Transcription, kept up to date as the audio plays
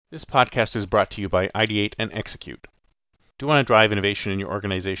This podcast is brought to you by Ideate and Execute. Do you want to drive innovation in your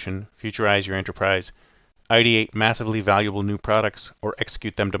organization, futurize your enterprise, ideate massively valuable new products, or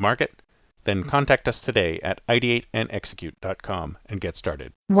execute them to market? Then contact us today at ideateandexecute.com and get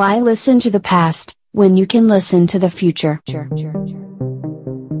started. Why listen to the past when you can listen to the future?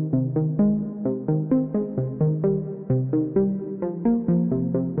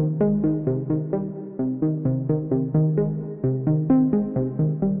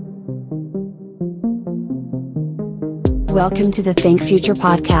 Welcome to the Think Future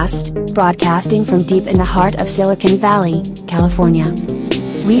podcast, broadcasting from deep in the heart of Silicon Valley, California.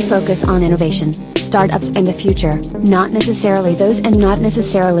 We focus on innovation, startups, and the future, not necessarily those and not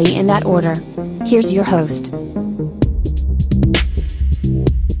necessarily in that order. Here's your host.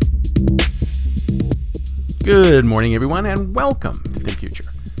 Good morning, everyone, and welcome to Think Future.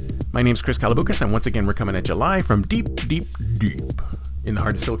 My name is Chris Kalaboukis, and once again, we're coming at you live from deep in the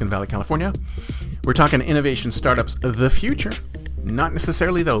heart of Silicon Valley, California. We're talking innovation startups of the future, not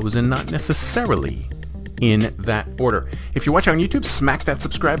necessarily those and not necessarily in that order. If you're watching on YouTube, smack that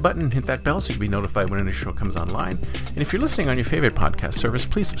subscribe button and hit that bell so you'll be notified when a new show comes online. And if you're listening on your favorite podcast service,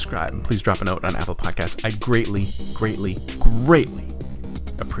 please subscribe and please drop a note on Apple Podcasts. I'd greatly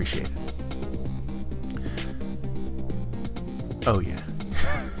appreciate it. Oh, yeah.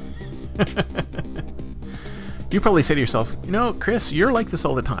 You probably say to yourself, Chris, you're like this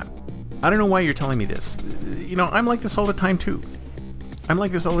all the time. I don't know why you're telling me this. I'm like this all the time too.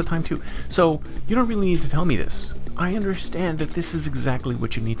 So you don't really need to tell me this. I understand that this is exactly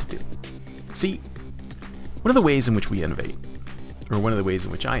what you need to do. See, one of the ways in which we innovate, or one of the ways in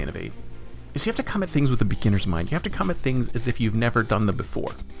which I innovate, is you have to come at things with a beginner's mind. You have to come at things as if you've never done them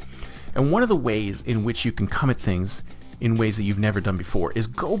before. And one of the ways in which you can come at things in ways that you've never done before is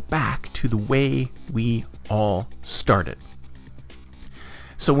go back to the way we all started.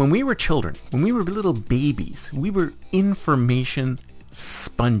 So when we were children, when we were little babies, we were information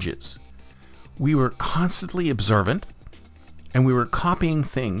sponges. We were constantly observant, and we were copying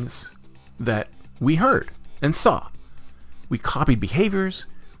things that we heard and saw. We copied behaviors,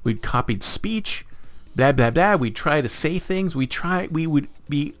 we copied speech, blah, blah, blah. We'd try to say things. We would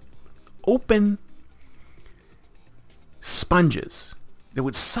be open sponges that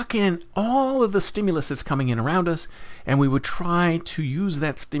would suck in all of the stimulus that's coming in around us, and we would try to use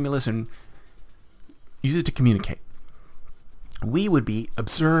that stimulus and use it to communicate. We would be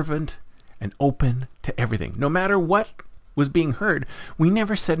observant and open to everything. No matter what was being heard, we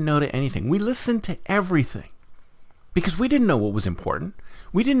never said no to anything. We listened to everything because we didn't know what was important.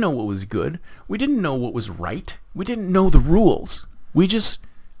 We didn't know what was good. We didn't know what was right. We didn't know the rules. We just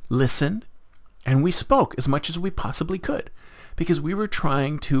listened and we spoke as much as we possibly could, because we were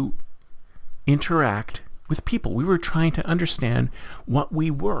trying to interact with people. We were trying to understand what we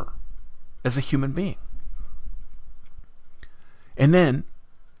were as a human being. And then,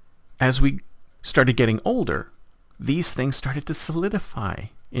 as we started getting older, these things started to solidify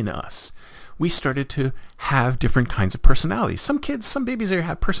in us. We started to have different kinds of personalities. Some kids, some babies, they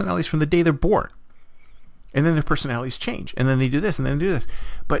have personalities from the day they're born. And then their personalities change. And then they do this, and then they do this.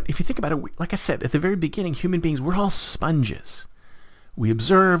 But if you think about it, like I said, at the very beginning, human beings, we're all sponges. We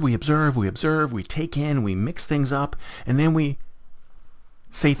observe, we take in, we mix things up, and then we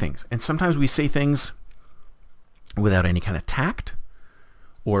say things. And sometimes we say things without any kind of tact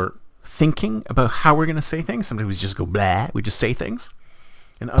or thinking about how we're going to say things. Sometimes we just go blah, we just say things.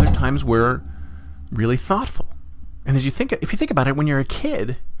 And other times we're really thoughtful. And if you think about it, when you're a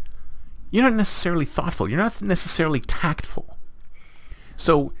kid, you're not necessarily thoughtful. You're not necessarily tactful.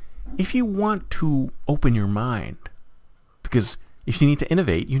 So if you want to open your mind, because if you need to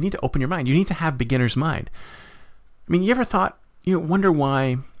innovate, you need to open your mind. You need to have beginner's mind. I mean, you ever thought, wonder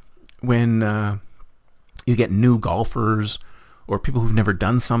why when you get new golfers or people who've never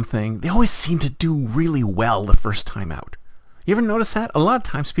done something, they always seem to do really well the first time out. You ever notice that? A lot of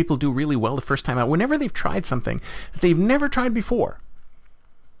times people do really well the first time out whenever they've tried something that they've never tried before.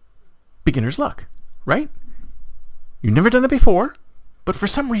 Beginner's luck, right? You've never done it before, but for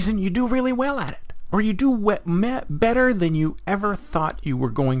some reason you do really well at it. Or you do better than you ever thought you were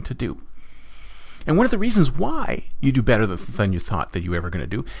going to do. And one of the reasons why you do better than you thought that you were ever going to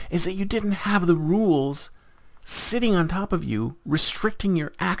do is that you didn't have the rules sitting on top of you, restricting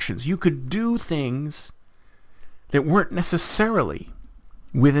your actions. You could do things that weren't necessarily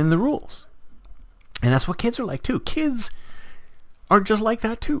within the rules. And that's what kids are like too. Kids are just like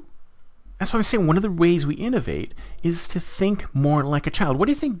that too. That's why I'm saying one of the ways we innovate is to think more like a child. What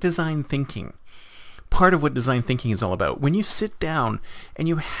do you think design thinking part of what design thinking is all about. When you sit down and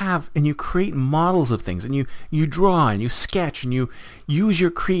you create models of things, and you draw and you sketch and you use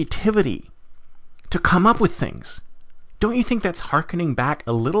your creativity to come up with things, don't you think that's hearkening back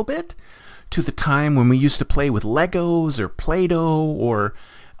a little bit to the time when we used to play with Legos or Play-Doh or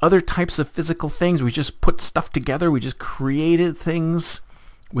other types of physical things? We just put stuff together. We just created things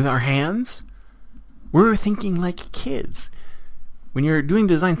with our hands. We're thinking like kids. When you're doing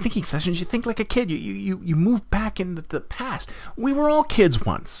design thinking sessions, you think like a kid. You move back into the past. We were all kids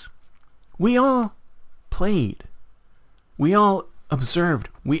once. We all played. We all observed.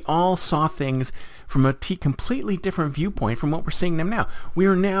 We all saw things from a completely different viewpoint from what we're seeing them now. We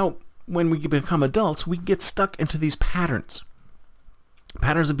are now, when we become adults, we get stuck into these patterns.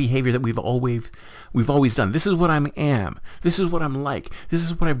 Patterns of behavior that we've always done. This is what I am. This is what I'm like. This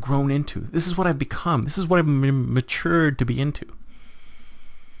is what I've grown into. This is what I've become. This is what I've matured to be into.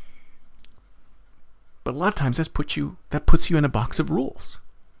 But a lot of times that puts you in a box of rules.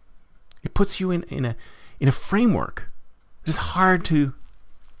 It puts you in a framework. It's hard to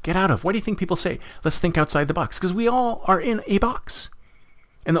get out of. Why do you think people say, let's think outside the box? Because we all are in a box.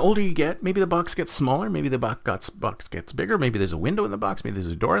 And the older you get, maybe the box gets smaller, maybe the box gets bigger, maybe there's a window in the box, maybe there's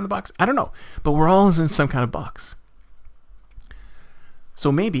a door in the box. I don't know. But we're all in some kind of box.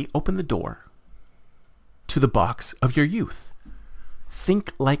 So maybe open the door to the box of your youth.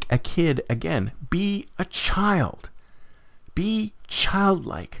 Think like a kid again. Be a child. Be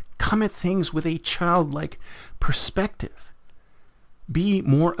childlike. Come at things with a childlike perspective. Be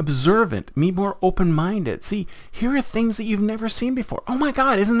more observant. Be more open-minded. See, here are things that you've never seen before. Oh my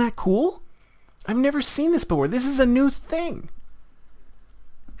God, isn't that cool? I've never seen this before. This is a new thing.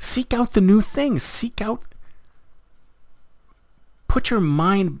 Seek out the new things. Put your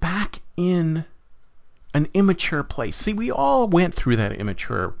mind back in an immature place. See, we all went through that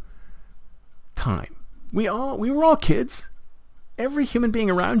immature time. We were all kids. Every human being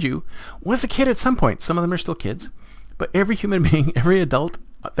around you was a kid at some point. Some of them are still kids. But every human being, every adult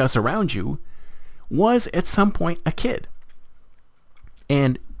that's around you was at some point a kid.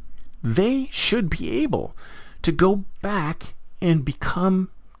 And they should be able to go back and become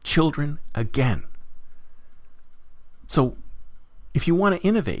children again. So if you want to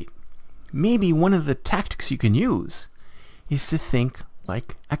innovate, maybe one of the tactics you can use is to think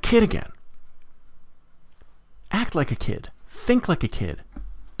like a kid again. Act like a kid. Think like a kid.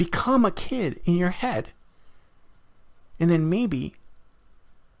 Become a kid in your head. And then maybe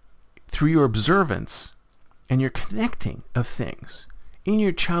through your observance and your connecting of things in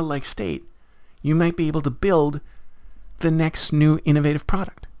your childlike state, you might be able to build the next new innovative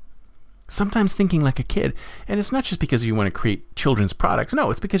product. Sometimes thinking like a kid, and it's not just because you want to create children's products. No,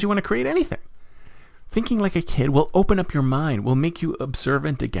 it's because you want to create anything. Thinking like a kid will open up your mind, will make you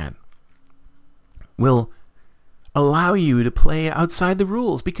observant again, will allow you to play outside the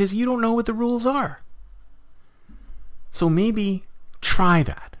rules because you don't know what the rules are. So maybe try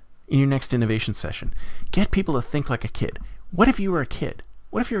that in your next innovation session. Get people to think like a kid. What if you were a kid?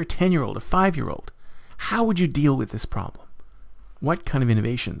 What if you're a 10-year-old, a 5-year-old? How would you deal with this problem? What kind of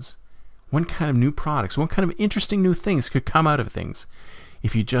innovations? What kind of new products? What kind of interesting new things could come out of things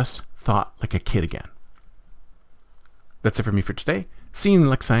if you just thought like a kid again? That's it for me for today. See you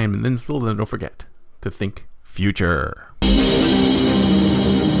next time, and then don't forget to think future.